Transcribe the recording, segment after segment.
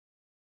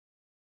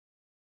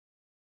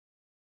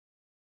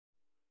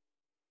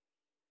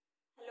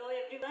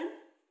everyone.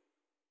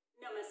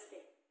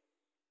 Namaste.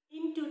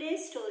 In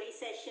today's story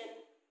session,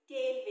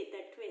 Tale with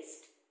a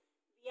Twist,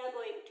 we are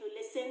going to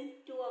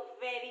listen to a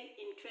very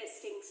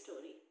interesting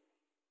story,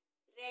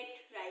 Red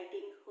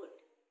Riding Hood.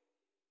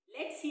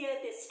 Let's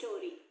hear this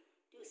story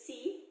to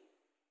see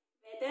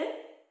whether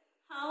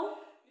how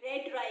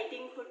Red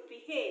Riding Hood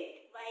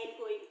behaved while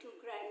going to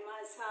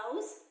Grandma's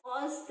house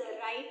was the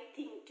right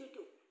thing to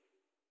do.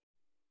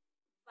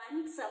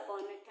 Once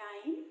upon a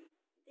time,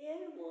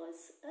 there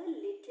was a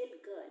little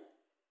girl.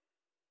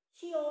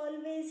 She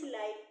always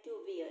liked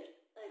to wear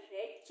a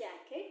red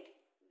jacket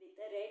with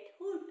a red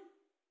hood,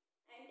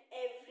 and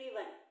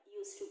everyone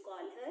used to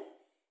call her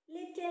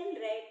Little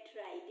Red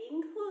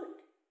Riding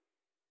Hood.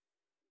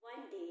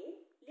 One day,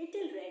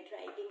 Little Red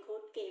Riding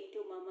Hood came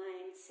to Mama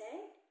and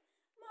said,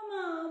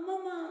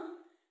 Mama,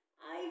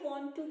 I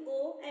want to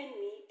go and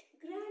meet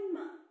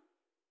Grandma.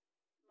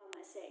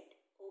 Mama said,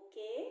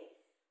 okay,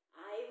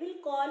 I will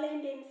call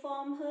and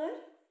inform her.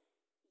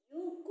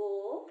 You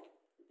go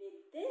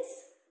with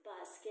this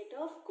basket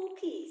of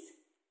cookies.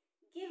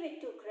 Give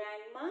it to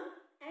Grandma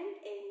and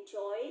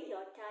enjoy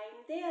your time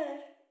there.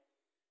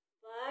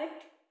 But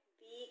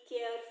be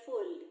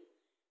careful.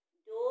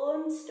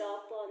 Don't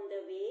stop on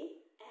the way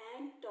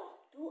and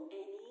talk to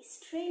any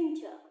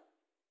stranger.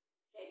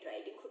 Red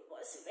Riding Hood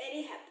was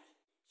very happy.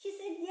 She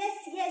said,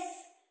 yes,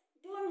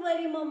 don't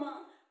worry,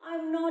 Mama.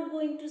 I'm not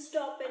going to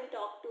stop and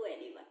talk to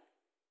anyone.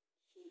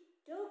 She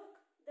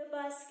took the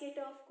basket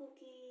of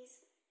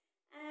cookies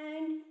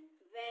and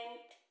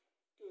went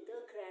to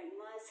the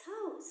Grandma's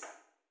house.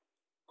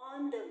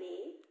 On the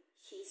way,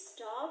 she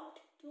stopped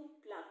to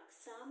pluck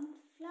some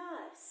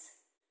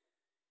flowers.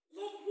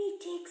 Let me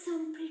take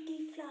some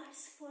pretty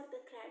flowers for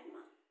the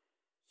Grandma,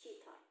 she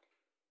thought.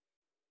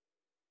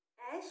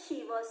 As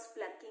she was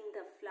plucking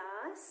the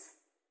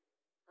flowers,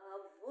 a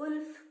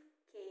wolf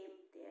came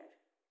there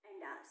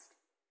and asked,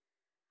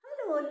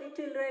 Hello,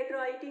 Little Red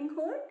Riding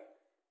Hood.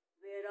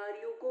 Where are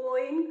you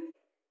going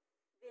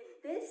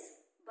with this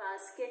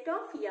basket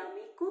of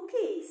yummy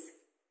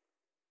cookies?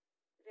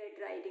 Red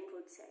Riding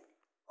Hood said,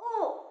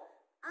 Oh,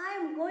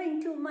 I'm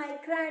going to my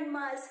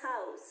Grandma's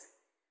house.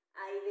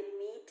 I will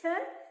meet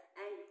her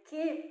and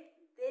give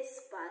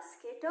this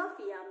basket of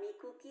yummy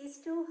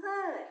cookies to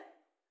her.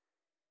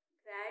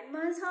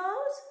 Grandma's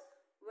house?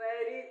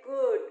 Very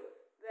good.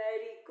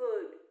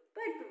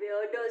 But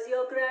where does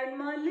your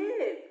Grandma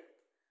live?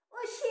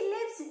 Oh, she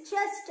lives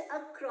just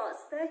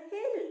across the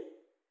hill.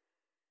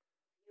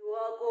 You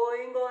are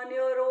going on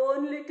your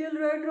own, Little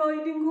Red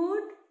Riding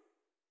Hood?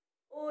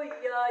 Oh,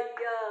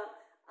 yeah,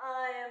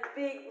 I am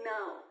big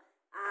now.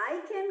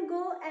 I can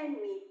go and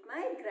meet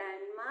my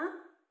Grandma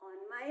on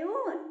my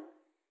own.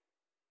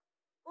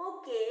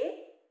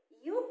 Okay,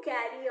 you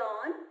carry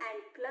on and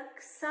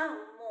pluck some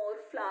more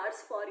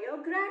flowers for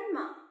your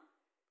Grandma,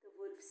 the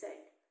wolf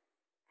said.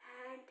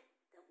 And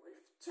the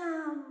wolf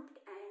jumped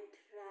and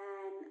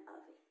ran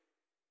away.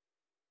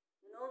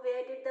 You know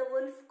where did the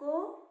wolf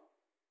go?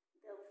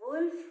 The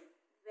wolf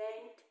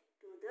went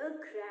to the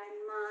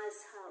Grandma's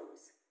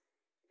house.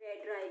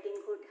 Red Riding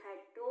Hood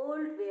had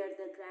told where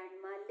the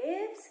Grandma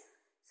lives.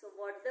 So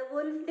what the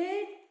wolf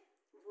did?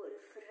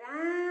 Wolf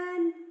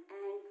ran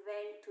and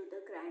went to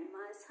the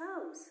Grandma's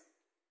house.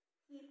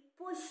 He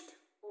pushed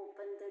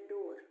open the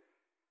door.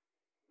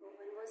 No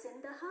one was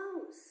in the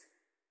house.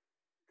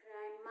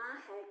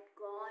 Grandma had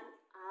gone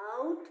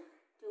out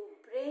to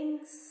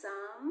bring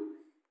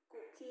some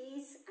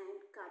cookies and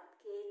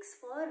cupcakes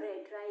for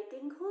Red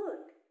Riding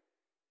Hood.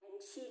 And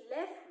she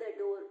left the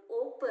door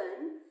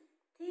open,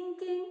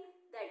 thinking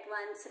that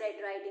once Red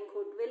Riding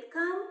Hood will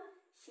come,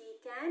 she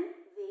can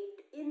wait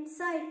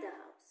inside the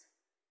house.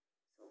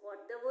 So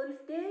what the wolf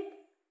did?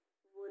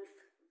 Wolf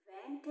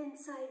went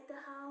inside the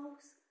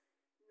house.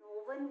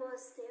 No one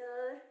was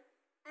there,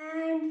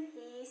 and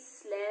he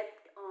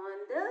slept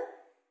on the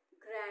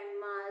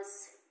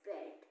Grandma's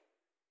bed.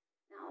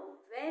 Now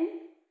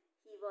when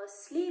he was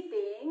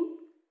sleeping,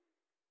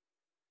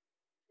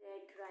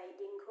 Red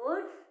Riding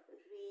Hood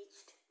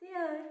reached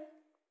there.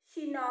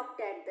 She knocked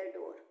at the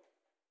door.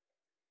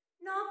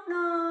 Knock,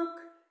 knock,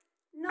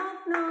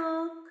 knock,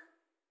 knock.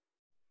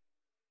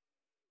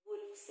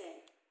 Wolf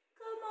said,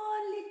 Come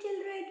on, Little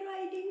Red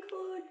Riding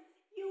Hood,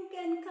 you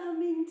can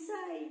come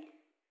inside.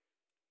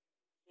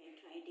 Red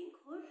Riding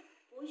Hood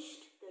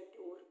pushed the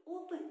door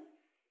open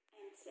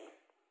and said,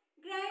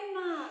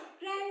 Grandma,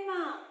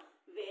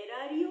 where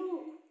are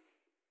you?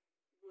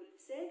 Wolf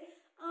said,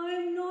 I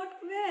am not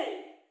well.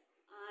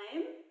 I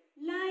am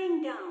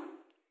lying down.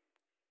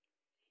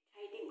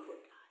 Red Riding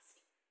Hood asked,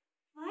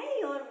 Why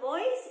your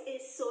voice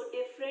is so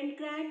different,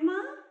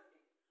 Grandma?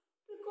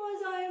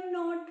 Because I am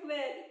not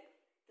well,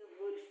 the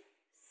wolf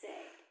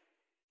said.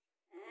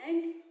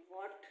 And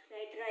what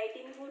Red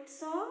Riding Hood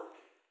saw?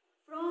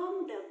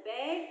 From the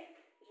bed,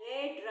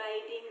 Red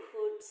Riding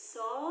Hood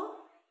saw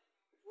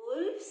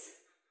wolf's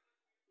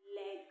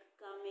leg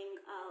coming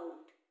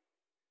out.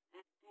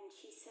 And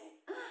she said,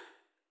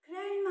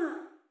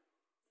 Grandma,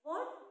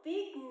 what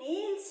big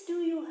nails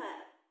do you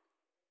have?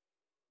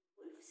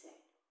 Wolf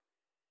said,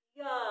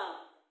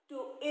 Yeah,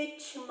 to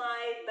itch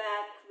my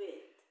back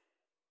with.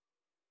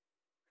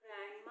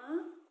 Grandma,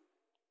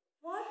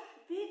 what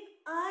big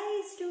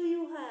eyes do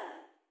you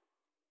have?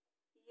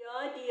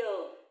 Yeah, dear,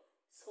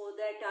 so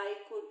that I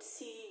could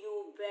see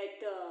you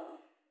better.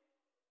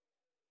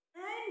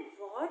 And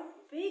what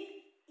big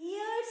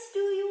ears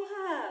do you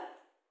have?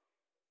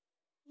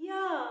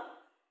 Yeah,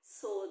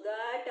 so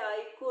that I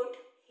could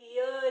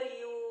hear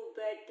you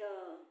better.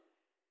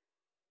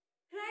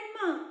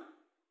 Grandma,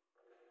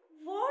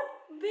 what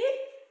big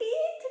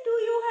teeth do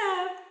you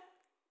have?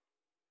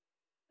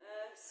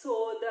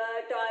 So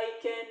that I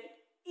can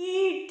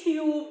eat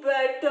you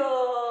better.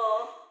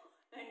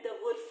 And the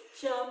wolf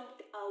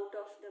jumped out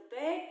of the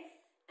bed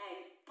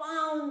and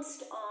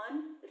pounced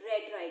on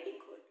Red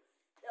Riding Hood.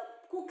 The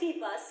cookie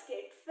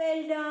basket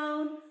fell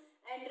down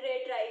and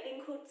Red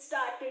Riding Hood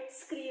started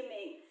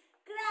screaming,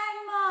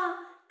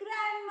 "Grandma!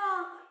 Grandma!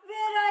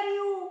 Where are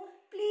you?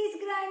 Please,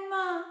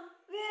 Grandma!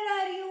 Where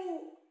are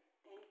you?"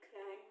 And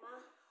Grandma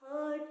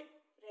heard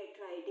Red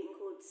Riding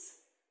Hood's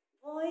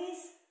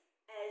voice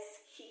as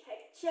she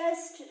had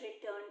just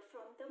returned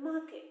from the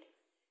market.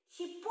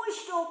 She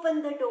pushed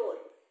open the door,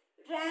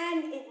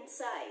 ran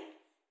inside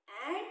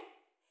and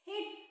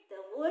hit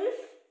the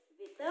wolf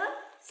with a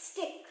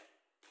stick.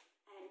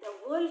 And the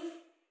wolf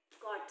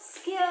got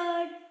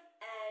scared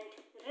and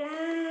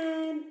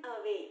ran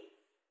away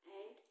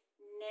and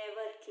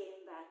never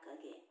came back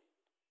again.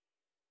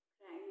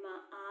 Grandma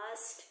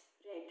asked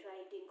Red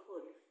Riding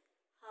Hood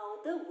how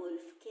the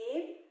wolf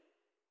came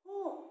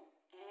home,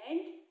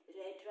 and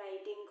Red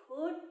Riding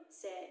Hood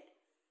said,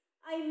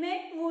 "I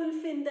met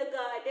Wolf in the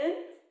garden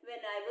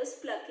when I was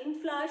plucking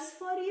flowers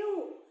for you,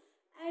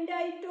 and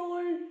I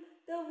told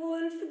the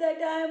wolf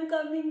that I am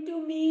coming to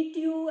meet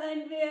you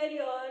and where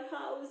your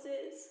house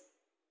is."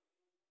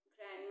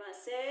 Grandma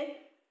said,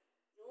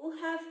 "You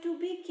have to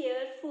be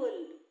careful.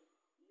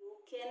 You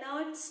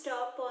cannot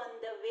stop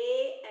on the way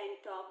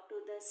and talk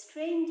to the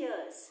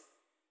strangers.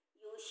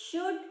 You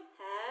should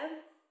have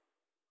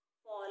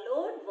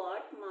followed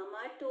what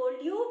Mama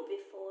told you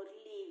before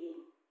leaving."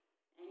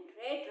 And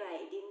Red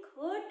Riding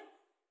Hood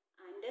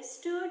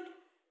understood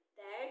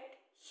that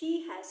she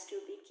has to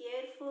be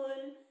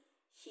careful.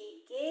 She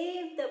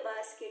gave the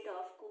basket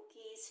of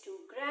cookies to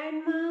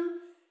Grandma,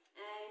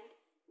 and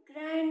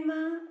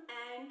Grandma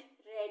and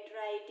Red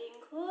Riding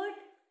Hood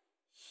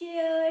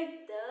shared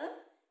the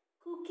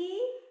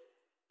cookie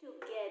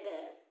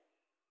together.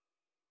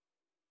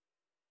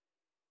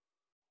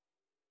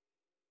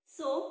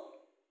 So,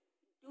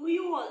 do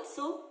you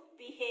also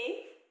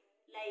behave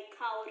like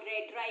how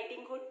Red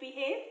Riding Hood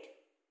behaved?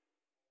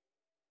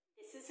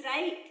 This is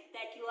right,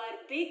 that you are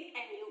big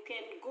and you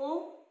can go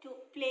to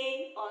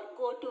play or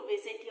go to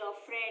visit your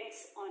friends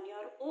on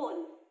your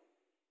own.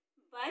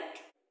 But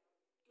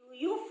do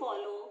you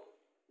follow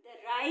the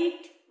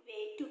right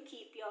way to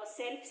keep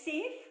yourself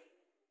safe?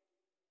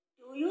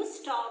 Do you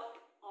stop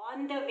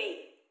on the way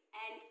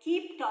and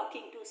keep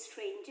talking to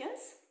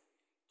strangers?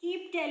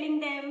 Keep telling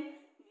them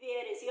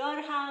where is your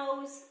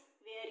house,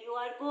 where you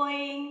are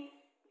going,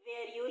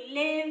 where you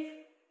live,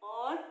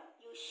 or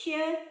you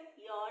share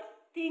your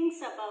things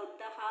about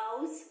the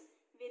house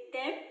with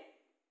them?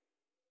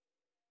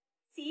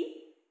 See,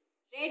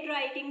 Red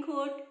Riding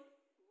Hood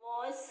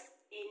was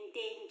in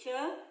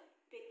danger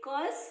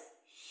because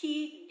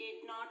she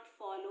did not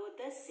follow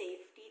the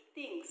safety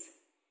things.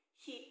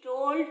 She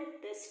told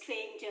the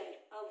stranger,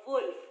 a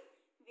wolf,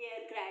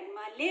 where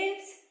Grandma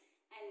lives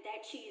and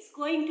that she is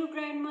going to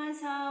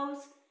Grandma's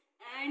house,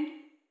 and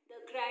the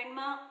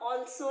Grandma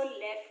also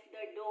left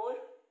the door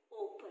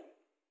open.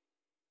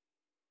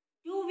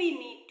 Do we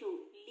need to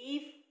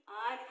leave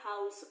our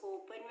house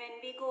open when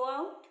we go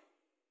out?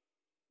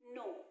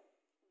 No.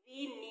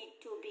 We need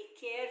to be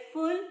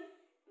careful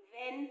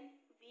when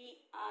we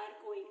are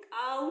going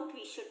out.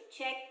 We should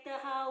check the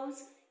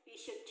house, we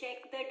should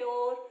check the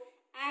door,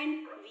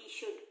 and we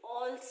should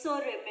also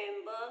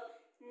remember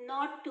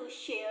not to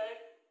share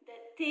the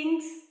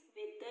things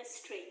with the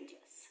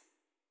strangers.